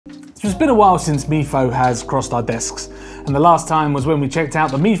It's been a while since Mifo has crossed our desks, and the last time was when we checked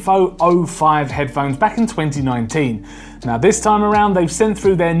out the Mifo O5 headphones back in 2019. Now this time around they've sent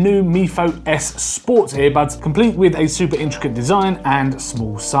through their new Mifo S Sports Earbuds, complete with a super intricate design and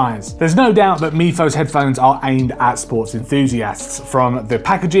small size. There's no doubt that Mifo's headphones are aimed at sports enthusiasts, from the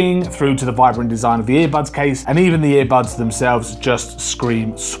packaging through to the vibrant design of the earbuds case, and even the earbuds themselves just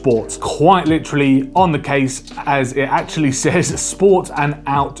scream sports. Quite literally on the case, as it actually says sport and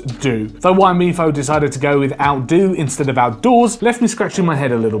outdo. Though why Mifo decided to go with outdo instead of outdoors left me scratching my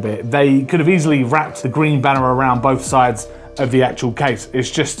head a little bit. They could have easily wrapped the green banner around both sides of the actual case. It's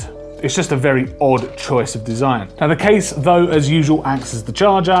just a very odd choice of design. Now the case, though, as usual, acts as the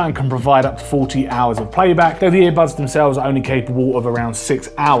charger and can provide up to 40 hours of playback, though the earbuds themselves are only capable of around 6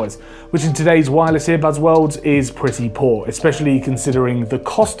 hours, which in today's wireless earbuds world is pretty poor, especially considering the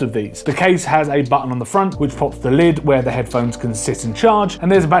cost of these. The case has a button on the front which pops the lid where the headphones can sit and charge,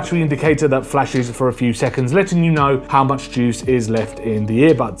 and there's a battery indicator that flashes for a few seconds, letting you know how much juice is left in the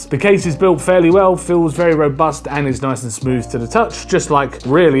earbuds. The case is built fairly well, feels very robust, and is nice and smooth to the touch, just like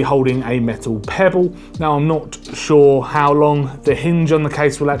really holding a metal pebble. Now I'm not sure how long the hinge on the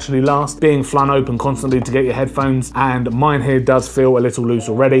case will actually last, being flung open constantly to get your headphones, and mine here does feel a little loose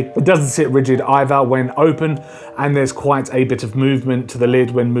already. It doesn't sit rigid either when open, and there's quite a bit of movement to the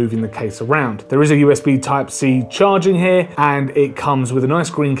lid when moving the case around. There is a USB Type-C charging here, and it comes with a nice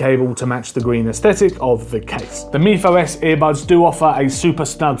green cable to match the green aesthetic of the case. The Mifo S earbuds do offer a super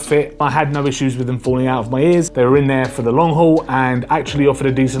snug fit. I had no issues with them falling out of my ears. They were in there for the long haul and actually offered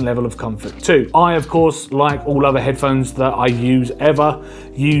a decent level of comfort too. I, of course, like all other headphones that I use ever,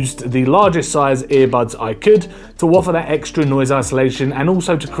 used the largest size earbuds I could to offer that extra noise isolation and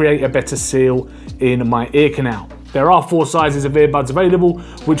also to create a better seal in my ear canal. There are 4 sizes of earbuds available,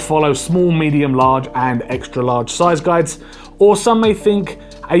 which follow small, medium, large and extra large size guides, or some may think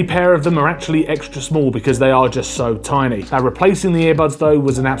a pair of them are actually extra small because they are just so tiny. Now replacing the earbuds though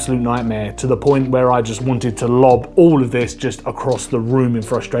was an absolute nightmare, to the point where I just wanted to lob all of this just across the room in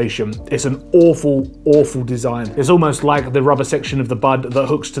frustration. It's an awful, awful design. It's almost like the rubber section of the bud that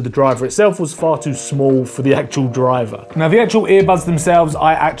hooks to the driver itself was far too small for the actual driver. Now the actual earbuds themselves,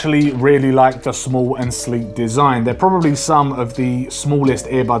 I actually really like the small and sleek design. They're probably some of the smallest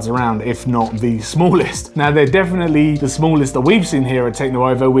earbuds around, if not the smallest. Now they're definitely the smallest that we've seen here at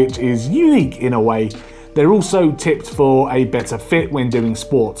TechNuovo, which is unique in a way. They're also tipped for a better fit when doing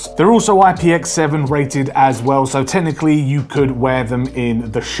sports. They're also IPX7 rated as well, so technically you could wear them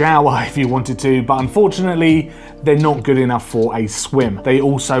in the shower if you wanted to, but unfortunately they're not good enough for a swim. They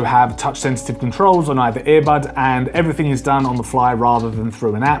also have touch sensitive controls on either earbud, and everything is done on the fly rather than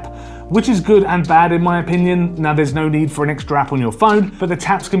through an app, which is good and bad in my opinion. Now there's no need for an extra app on your phone, but the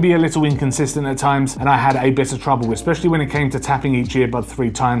taps can be a little inconsistent at times, and I had a bit of trouble, especially when it came to tapping each earbud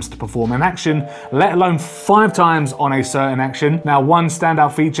 3 times to perform an action, let alone 5 times on a certain action. Now one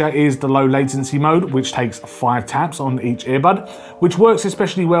standout feature is the low latency mode, which takes 5 taps on each earbud, which works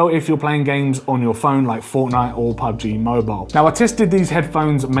especially well if you're playing games on your phone like Fortnite or PUBG Mobile. Now I tested these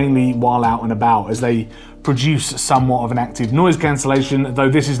headphones mainly while out and about, as they produce somewhat of an active noise cancellation,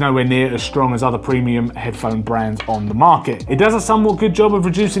 though this is nowhere near as strong as other premium headphone brands on the market. It does a somewhat good job of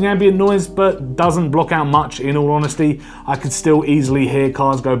reducing ambient noise, but doesn't block out much in all honesty. I could still easily hear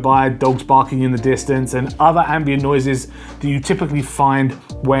cars go by, dogs barking in the distance, and other ambient noises that you typically find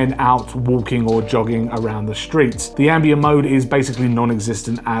when out walking or jogging around the streets. The ambient mode is basically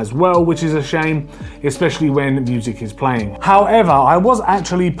non-existent as well, which is a shame, especially when music is playing. However, I was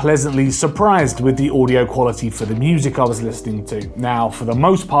actually pleasantly surprised with the audio quality for the music I was listening to. Now, for the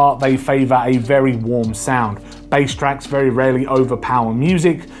most part, they favor a very warm sound. Bass tracks very rarely overpower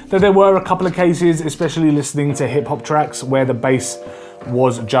music, though there were a couple of cases, especially listening to hip hop tracks, where the bass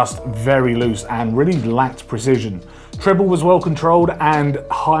was just very loose and really lacked precision. Treble was well controlled and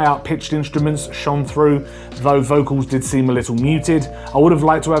higher pitched instruments shone through, though vocals did seem a little muted. I would have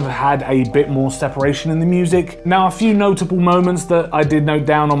liked to have had a bit more separation in the music. Now, a few notable moments that I did note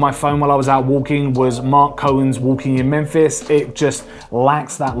down on my phone while I was out walking was Mark Cohen's Walking in Memphis. It just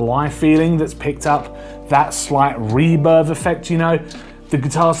lacks that live feeling that's picked up, that slight reverb effect, you know. The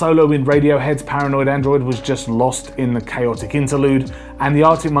guitar solo in Radiohead's Paranoid Android was just lost in the chaotic interlude, and the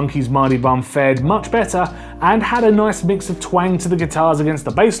Arctic Monkeys' Mardy Bum fared much better and had a nice mix of twang to the guitars against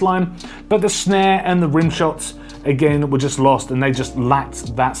the bass line, but the snare and the rim shots again were just lost, and they just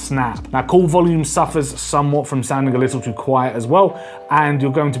lacked that snap. Now Cool Volume suffers somewhat from sounding a little too quiet as well, and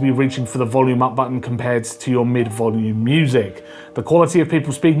you're going to be reaching for the volume up button compared to your mid-volume music. The quality of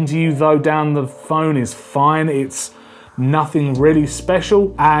people speaking to you though down the phone is fine. It's nothing really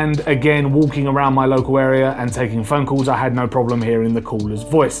special. And again, walking around my local area and taking phone calls, I had no problem hearing the caller's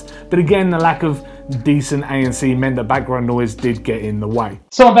voice. But again, the lack of decent ANC meant that background noise did get in the way.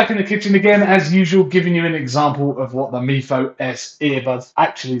 So I'm back in the kitchen again, as usual, giving you an example of what the Mifo S earbuds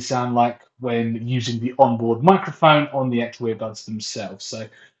actually sound like when using the onboard microphone on the actual earbuds themselves. So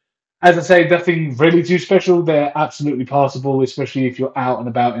as I say, nothing really too special. They're absolutely passable, especially if you're out and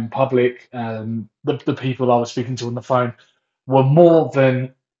about in public. The people I was speaking to on the phone were more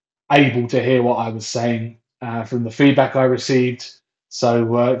than able to hear what I was saying from the feedback I received. So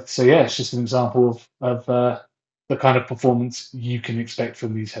yeah, it's just an example of the kind of performance you can expect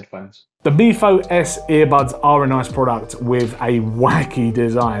from these headphones. The Mifo S earbuds are a nice product with a wacky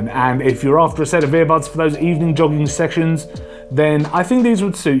design, and if you're after a set of earbuds for those evening jogging sessions, then I think these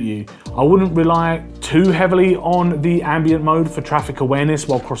would suit you. I wouldn't rely too heavily on the ambient mode for traffic awareness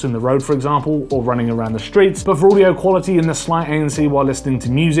while crossing the road, for example, or running around the streets, but for audio quality and the slight ANC while listening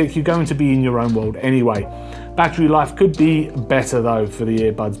to music, you're going to be in your own world anyway. Battery life could be better though for the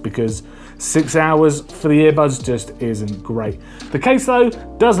earbuds, because 6 hours for the earbuds just isn't great. The case though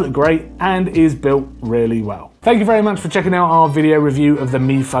does look great and is built really well. Thank you very much for checking out our video review of the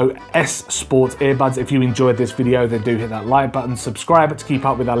Mifo S Sports Earbuds. If you enjoyed this video, then do hit that like button, subscribe to keep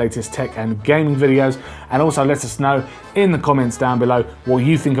up with our latest tech and gaming videos, and also let us know in the comments down below what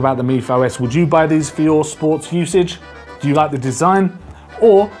you think about the Mifo S. Would you buy these for your sports usage? Do you like the design?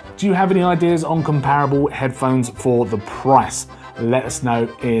 Or do you have any ideas on comparable headphones for the price? Let us know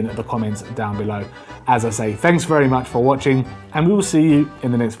in the comments down below. As I say, thanks very much for watching, and we will see you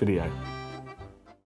in the next video.